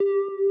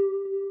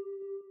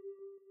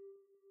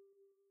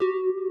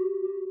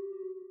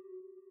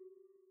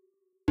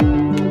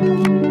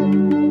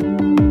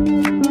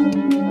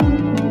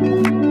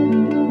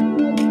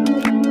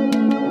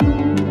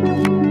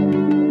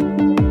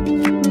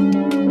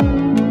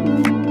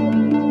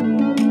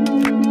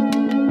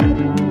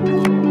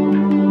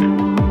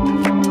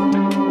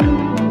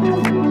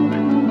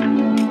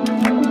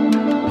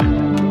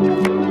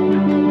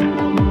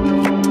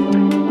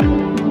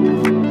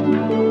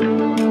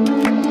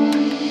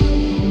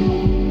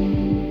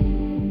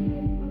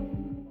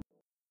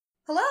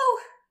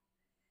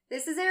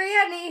This is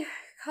Ariadne,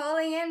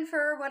 calling in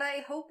for what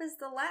I hope is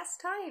the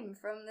last time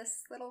from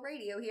this little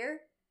radio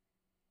here.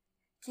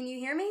 Can you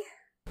hear me?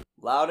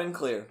 Loud and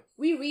clear.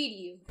 We read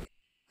you.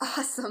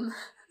 Awesome.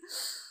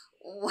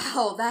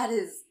 Wow, that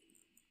is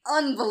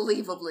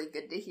unbelievably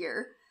good to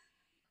hear.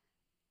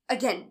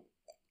 Again,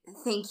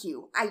 thank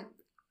you.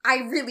 I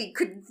really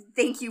could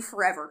thank you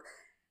forever.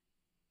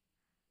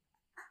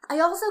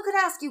 I also could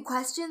ask you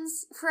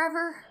questions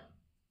forever.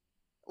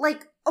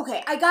 Like,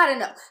 okay, I gotta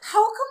know.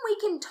 How come we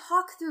can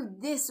talk through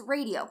this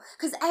radio?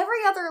 Because every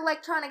other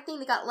electronic thing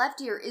that got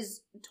left here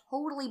is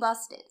totally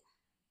busted.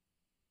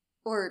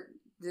 Or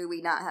do we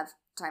not have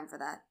time for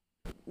that?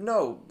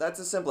 No, that's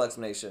a simple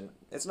explanation.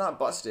 It's not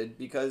busted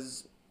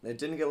because it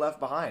didn't get left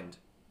behind.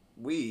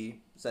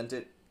 We sent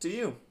it to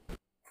you.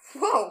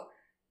 Whoa!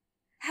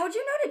 How'd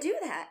you know to do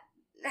that?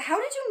 How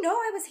did you know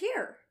I was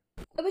here?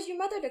 It was your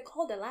mother that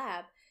called the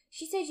lab.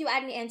 She said you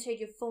hadn't answered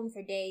your phone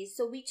for days,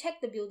 so we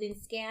checked the building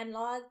scan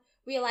log,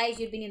 realized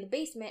you'd been in the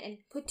basement, and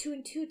put 2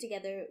 and 2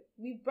 together.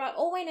 We brought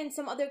Owen and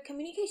some other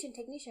communication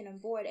technician on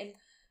board, and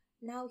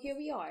now here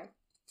we are.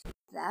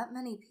 That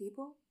many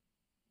people?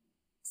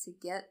 To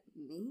get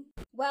me?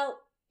 Well,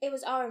 it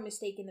was our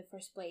mistake in the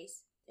first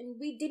place, and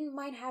we didn't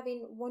mind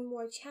having one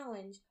more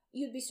challenge.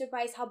 You'd be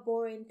surprised how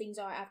boring things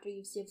are after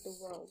you've saved the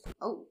world.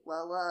 Oh,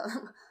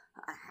 well,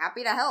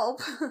 happy to help.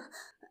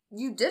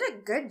 You did a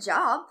good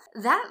job.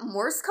 That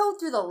Morse code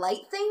through the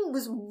light thing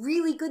was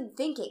really good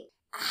thinking.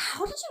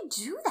 How did you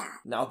do that?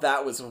 Now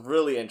that was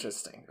really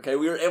interesting. Okay,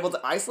 we were able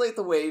to isolate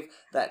the wave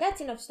that... That's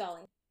enough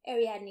stalling.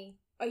 Ariadne,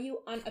 are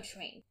you on a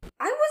train?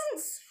 I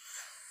wasn't...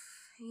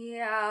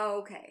 Yeah,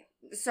 okay.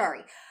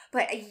 Sorry.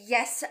 But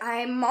yes,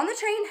 I'm on the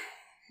train,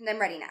 and I'm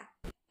ready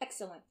now.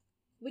 Excellent.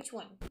 Which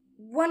one?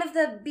 One of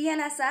the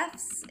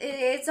BNSFs.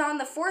 It's on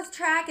the 4th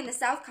track in the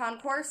South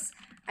Concourse.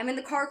 I'm in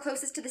the car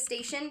closest to the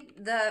station.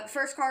 The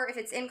first car if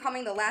it's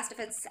incoming, the last if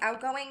it's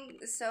outgoing.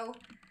 So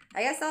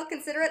I guess I'll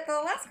consider it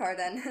the last car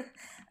then.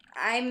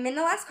 I'm in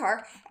the last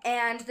car,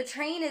 and the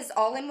train is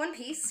all in one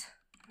piece.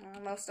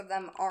 Most of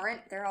them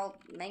aren't. They're all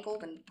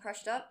mangled and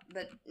crushed up,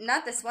 but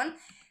not this one.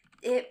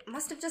 It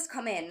must have just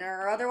come in,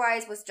 or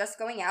otherwise was just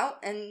going out,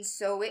 and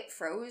so it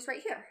froze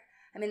right here.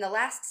 I'm in the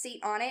last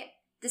seat on it,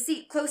 the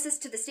seat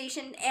closest to the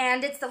station,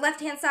 and it's the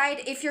left-hand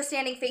side if you're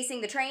standing facing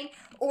the train,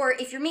 or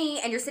if you're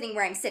me and you're sitting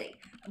where I'm sitting.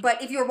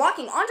 But if you're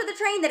walking onto the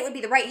train, then it would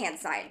be the right-hand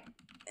side.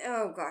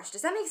 Oh gosh,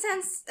 does that make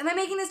sense? Am I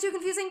making this too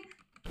confusing?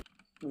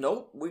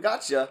 Nope, we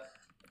gotcha.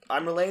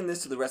 I'm relaying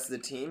this to the rest of the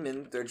team,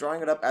 and they're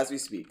drawing it up as we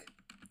speak.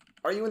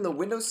 Are you in the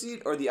window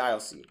seat or the aisle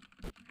seat?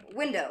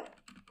 Window.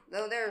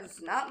 Though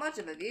there's not much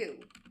of a view.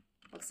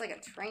 Looks like a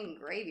train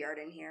graveyard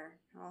in here,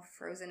 all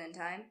frozen in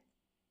time.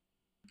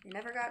 They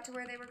never got to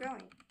where they were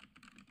going.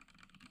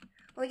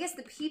 Well, I guess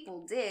the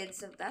people did,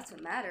 so that's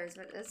what matters,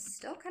 but it's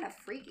still kind of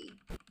freaky.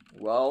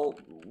 Well,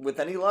 with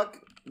any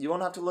luck, you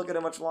won't have to look at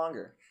it much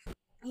longer.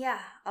 Yeah,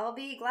 I'll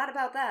be glad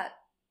about that.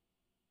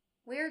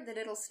 Weird that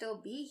it'll still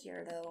be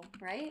here, though,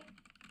 right?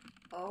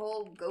 A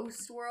whole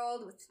ghost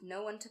world with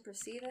no one to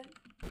perceive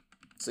it?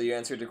 So you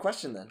answered your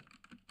question then.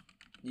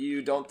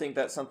 You don't think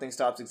that something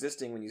stops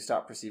existing when you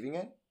stop perceiving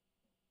it?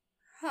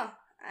 Huh,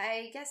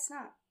 I guess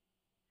not.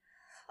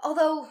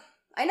 Although,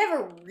 I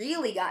never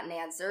really got an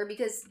answer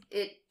because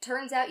it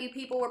turns out you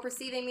people were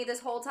perceiving me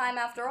this whole time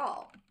after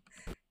all.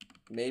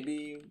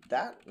 Maybe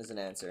that is an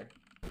answer.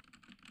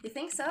 You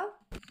think so?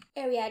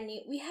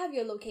 Ariadne, we have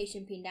your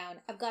location pinned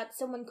down. I've got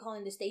someone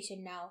calling the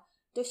station now.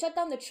 They'll shut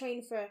down the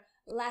train for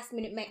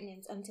last-minute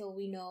maintenance until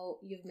we know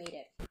you've made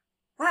it.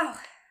 Wow,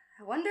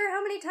 I wonder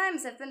how many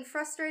times I've been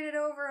frustrated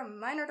over a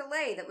minor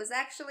delay that was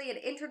actually an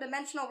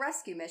interdimensional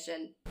rescue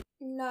mission.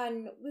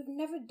 None. We've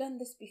never done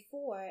this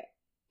before.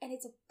 And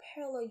it's a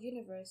parallel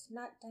universe,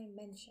 not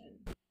dimension.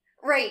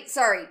 Right,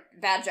 sorry,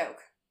 bad joke.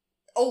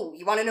 Oh,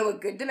 you want to know a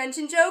good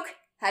dimension joke?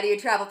 How do you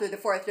travel through the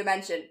 4th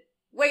dimension?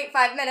 Wait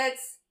 5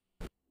 minutes.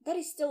 That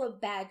is still a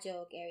bad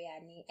joke,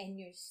 Ariadne, and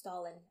you're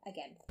stalling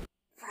again.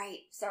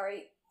 Right,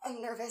 sorry,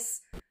 I'm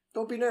nervous.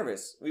 Don't be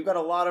nervous. We've got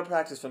a lot of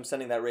practice from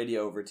sending that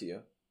radio over to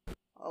you.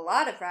 A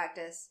lot of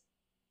practice.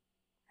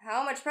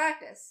 How much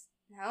practice?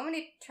 How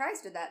many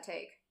tries did that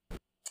take?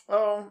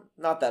 Oh,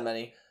 not that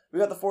many. We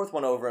got the 4th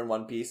one over in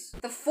one piece.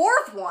 The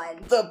 4th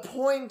one? The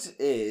point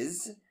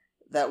is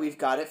that we've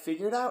got it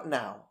figured out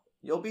now.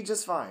 You'll be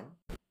just fine.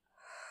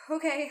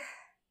 Okay.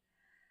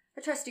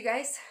 I trust you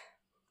guys.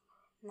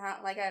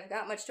 Not like I've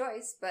got much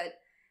choice, but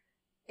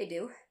I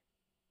do.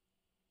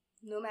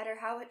 No matter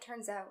how it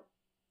turns out.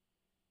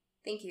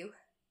 Thank you.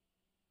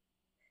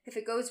 If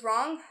it goes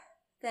wrong,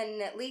 then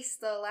at least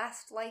the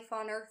last life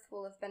on Earth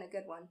will have been a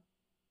good one.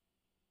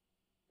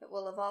 It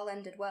will have all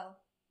ended well.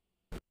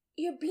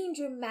 You're being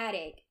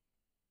dramatic.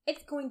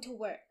 It's going to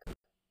work.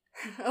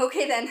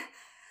 Okay then.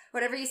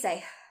 Whatever you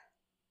say.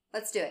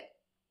 Let's do it.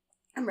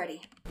 I'm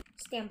ready.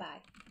 Stand by.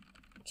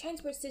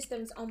 Transport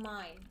systems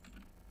online.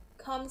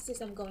 Comm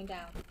system going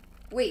down.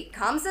 Wait,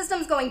 comm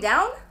system's going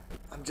down?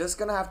 I'm just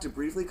gonna have to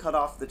briefly cut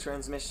off the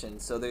transmission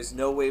so there's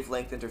no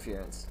wavelength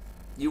interference.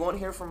 You won't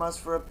hear from us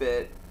for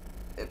a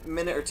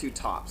minute or two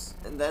tops,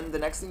 and then the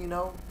next thing you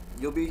know,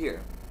 You'll be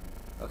here.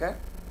 Okay?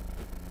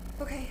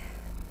 Okay,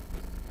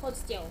 Hold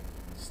still.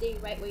 Stay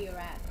right where you're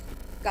at.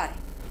 got it.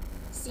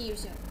 See you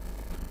soon.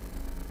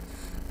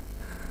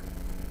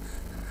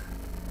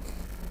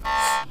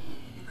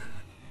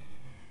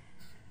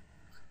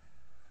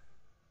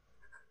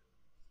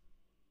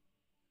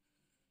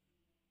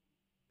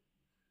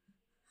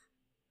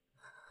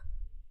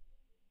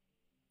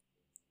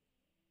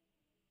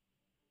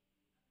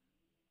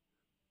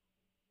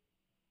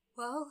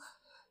 Well,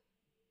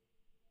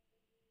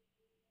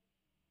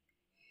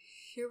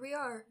 here we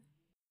are.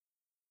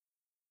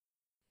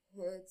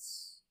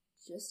 It's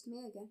just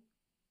me again.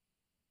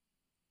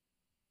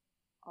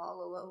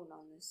 All alone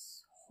on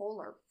this whole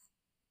earth.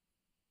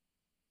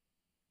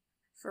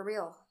 For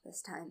real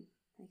this time,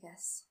 I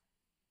guess.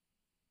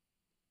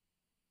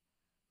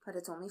 But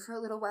it's only for a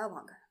little while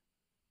longer.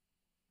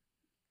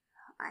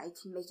 I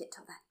can make it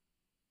till then.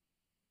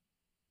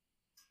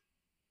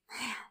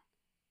 Man.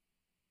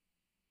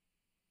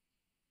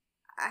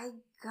 I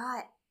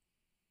got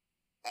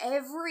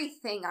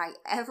everything I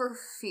ever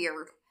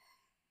feared.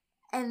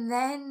 And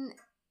then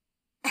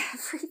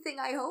everything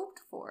I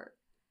hoped for.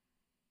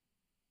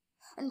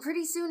 And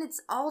pretty soon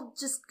it's all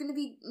just gonna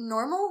be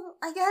normal,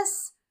 I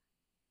guess.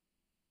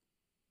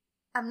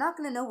 I'm not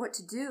gonna know what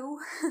to do.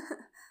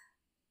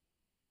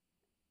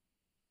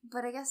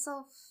 But I guess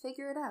I'll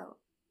figure it out.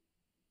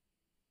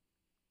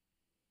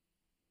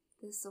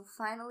 This'll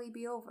finally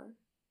be over.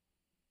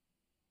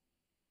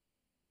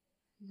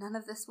 None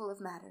of this will have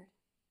mattered.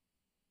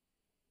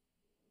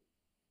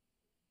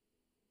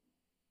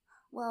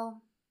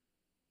 Well,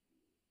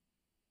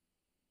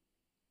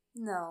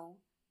 no.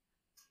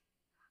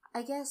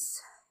 I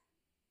guess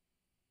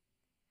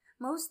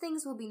most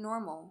things will be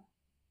normal,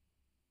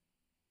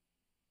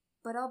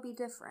 but I'll be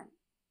different.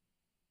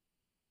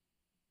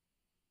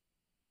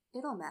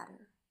 It'll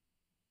matter.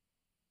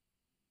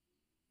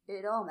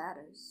 It all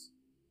matters.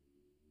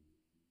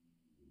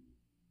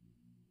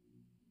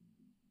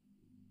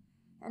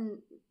 And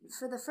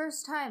for the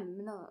first time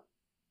in a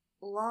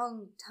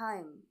long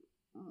time,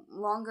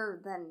 longer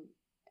than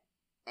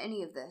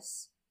any of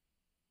this,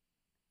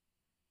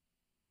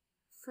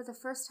 for the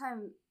first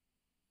time,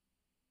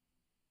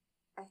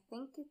 I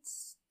think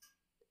it's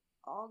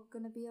all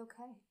gonna be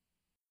okay.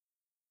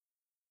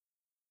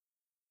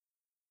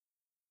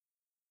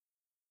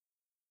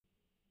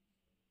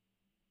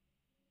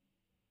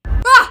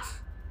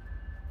 Ah!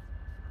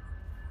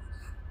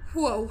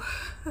 Whoa.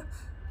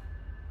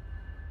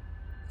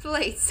 The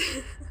lights.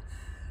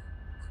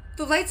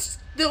 The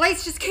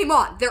lights just came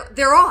on.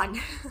 They're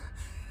on.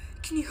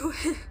 Can you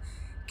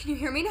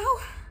hear me now?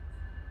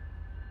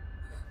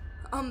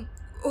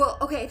 Well,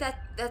 okay,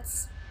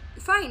 that's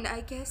fine.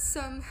 I guess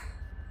I'm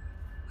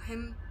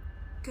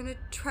gonna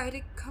try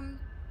to come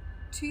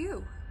to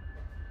you.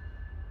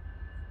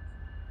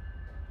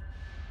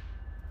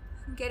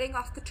 I'm getting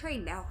off the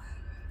train now.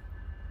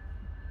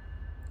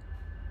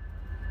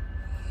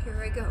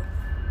 Here I go.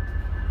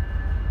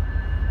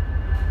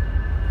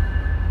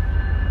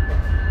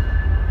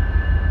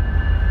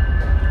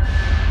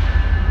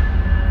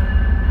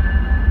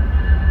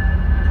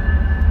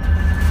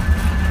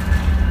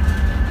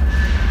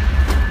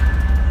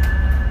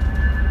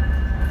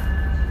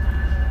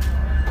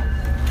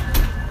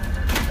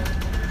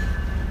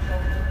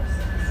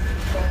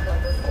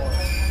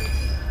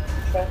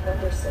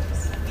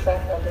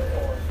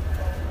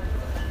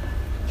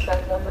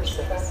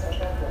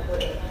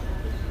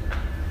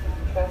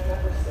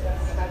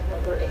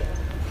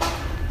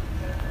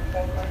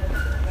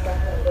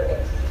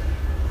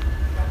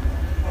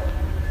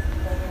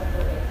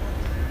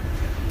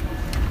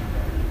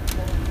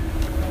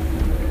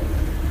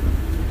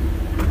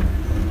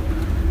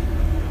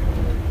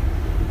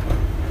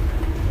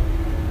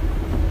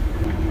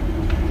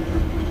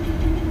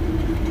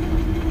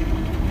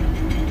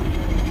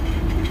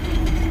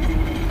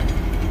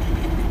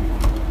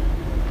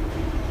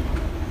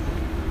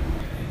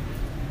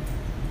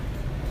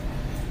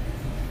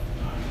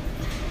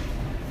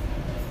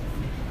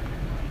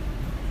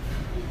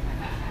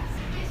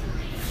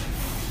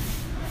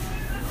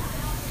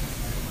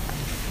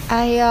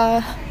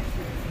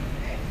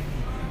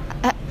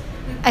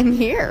 I'm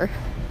here.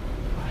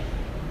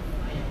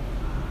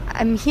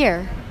 I'm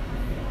here.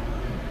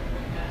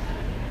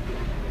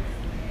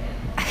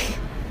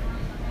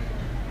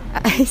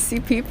 I see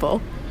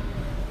people.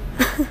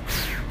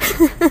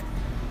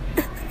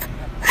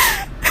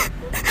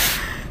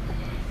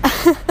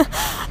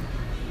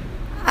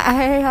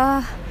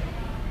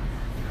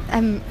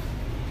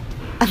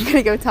 I'm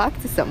gonna go talk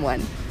to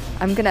someone.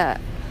 I'm gonna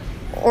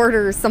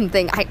order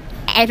something.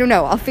 I don't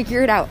know. I'll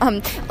figure it out.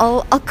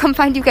 I'll come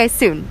find you guys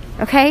soon.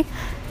 Okay?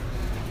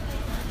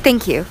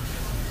 Thank you.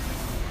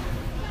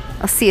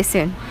 I'll see you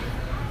soon.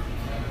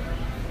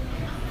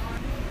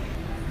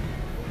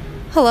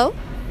 Hello?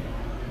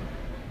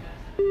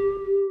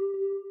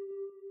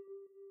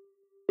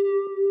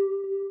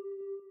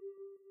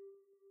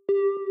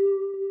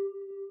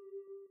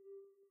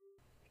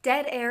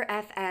 Dead Air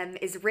FM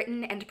is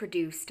written and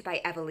produced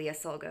by Evelia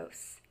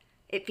Solgos.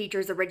 It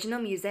features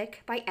original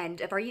music by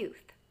End of Our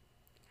Youth.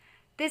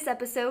 This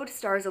episode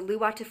stars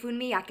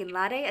Oluwatofunmi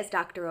Akinlade as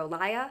Dr.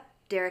 Olaya,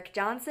 Derek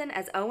Johnson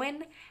as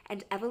Owen,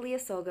 and Evelia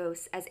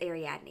Solgos as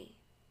Ariadne.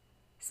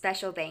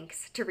 Special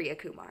thanks to Ria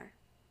Kumar.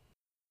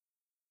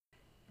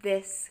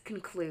 This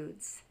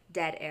concludes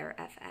Dead Air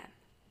FM.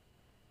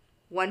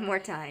 One more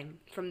time,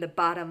 from the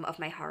bottom of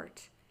my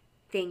heart,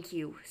 thank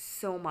you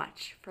so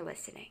much for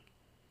listening.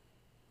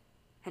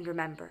 And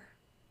remember,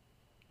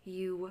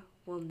 you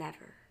will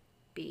never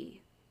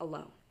be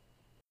alone.